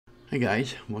Hi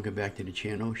guys, welcome back to the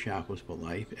channel, Chaffles for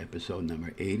Life, episode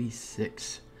number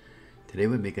 86. Today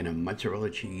we're making a mozzarella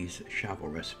cheese chaffle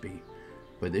recipe.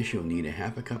 For this you'll need a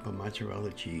half a cup of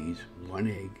mozzarella cheese, 1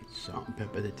 egg, salt and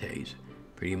pepper to taste.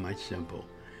 Pretty much simple.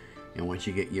 And once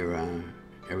you get your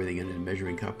everything in a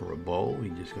measuring cup or a bowl,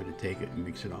 you're just going to take it and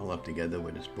mix it all up together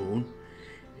with a spoon.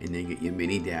 And then get your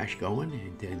mini dash going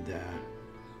and then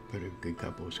put a good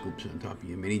couple of scoops on top of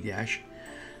your mini dash.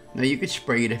 Now you could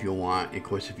spray it if you want. Of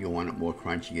course, if you want it more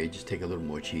crunchy, just take a little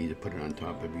more cheese and put it on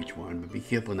top of each one. But be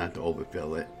careful not to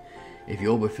overfill it. If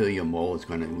you overfill your mold, it's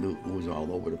going to ooze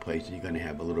all over the place, and you're going to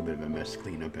have a little bit of a mess to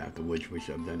clean up afterwards, which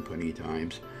I've done plenty of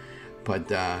times. But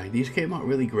these came out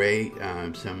really great.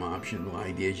 Some optional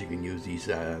ideas: you can use these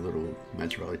little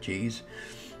mozzarella cheese.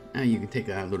 You can take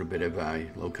a little bit of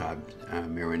low-carb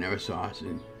marinara sauce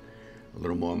and a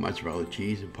little more mozzarella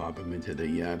cheese and pop them into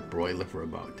the broiler for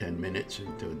about 10 minutes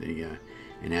until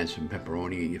and add some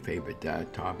pepperoni and your favorite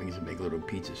toppings and make little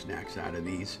pizza snacks out of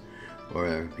these.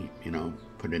 Or,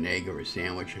 put an egg or a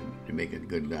sandwich and make a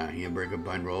good hamburger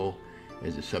bun roll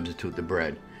as a substitute to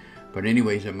bread. But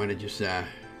anyways, I'm going to just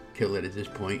kill it at this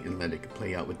point and let it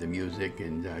play out with the music.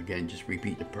 And again, just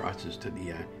repeat the process till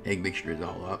the egg mixture is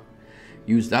all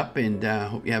used up. And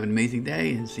hope you have an amazing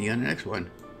day and see you on the next one.